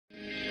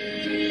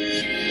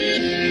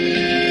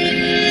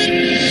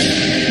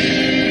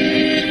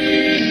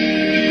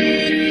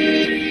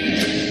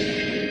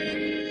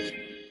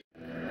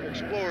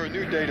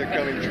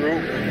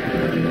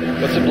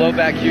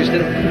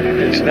Houston?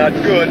 It's not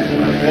good.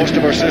 Most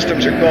of our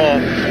systems are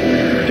gone.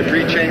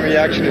 Debris chain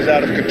reaction is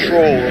out of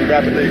control and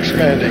rapidly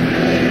expanding.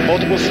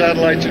 Multiple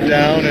satellites are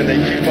down and they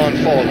keep on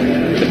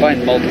falling.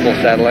 Define multiple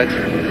satellites.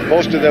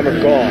 Most of them are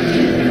gone.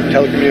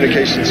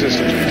 Telecommunication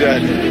systems are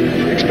dead.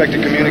 Expect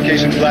a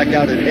communications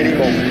blackout at any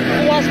moment.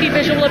 Kowalski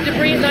visual of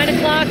debris at 9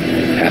 o'clock.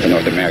 Half of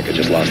North America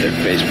just lost their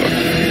Facebook.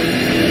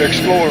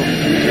 Explorer,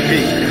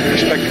 repeat.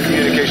 Expect a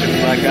communications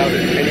blackout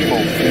at any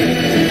moment.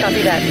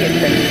 Copy that,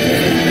 Houston.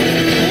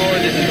 Explorer,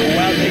 this is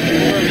Kowalski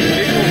confirming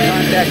visual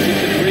contact with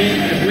debris.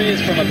 Debris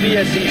is from a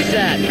BSC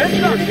sat.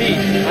 Repeat.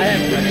 I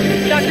have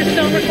Dr.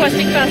 Stone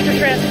requesting faster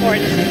transport.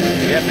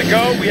 We have to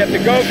go. We have to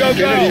go.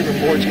 Kennedy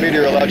reports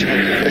meteorological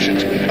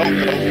conditions. Don't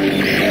go.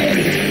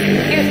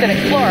 Houston,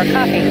 Explorer,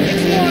 copy.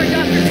 Explorer,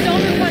 Dr.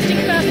 Stone requesting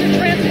faster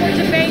transport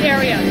to Bay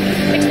Area.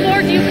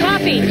 Explorer, do you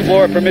copy?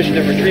 Explorer, permission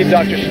to retrieve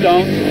Dr.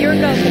 Stone. Here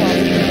it goes,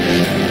 Kowalski.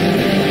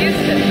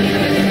 Houston,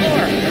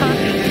 Explorer,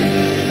 copy.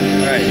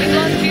 All right. We've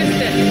lost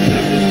Houston.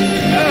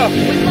 Oh,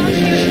 We've lost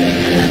Houston.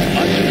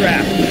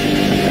 unstrap.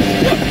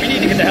 Look, we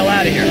need to get the hell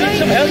out of here. Need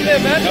some help there,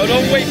 man? No,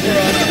 don't wait for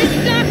us. It's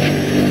stuck.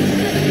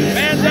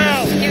 Man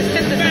down.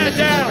 Houston, this Man is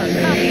down.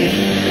 Explorer, copy.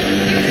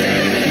 Houston, this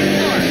is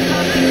Explorer,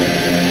 copy.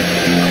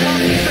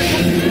 Kowalski for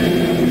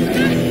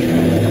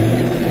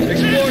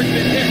Explorer's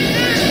been hit.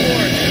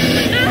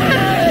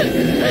 Explorer.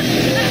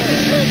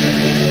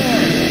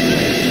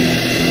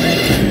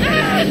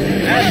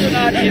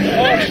 Astronaut is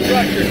off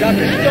structure.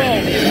 Dr.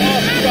 Stone is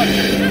off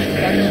structure.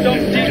 Dr.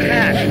 Stone,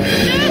 detach.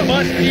 You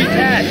must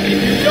detach. If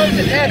you don't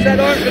detach, that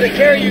arm's going to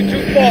carry you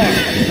too far.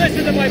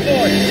 Listen to my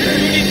voice.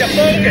 You need to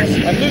focus.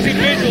 I'm losing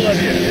visual of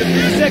you. In a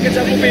few seconds,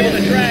 I won't be able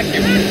to track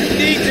you. You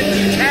need to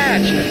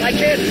detach. I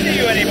can't see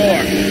you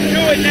anymore.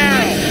 Do it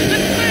now.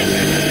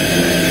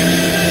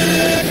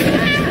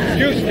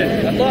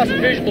 Houston, I've lost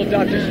visual of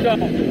Dr.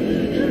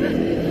 Stone.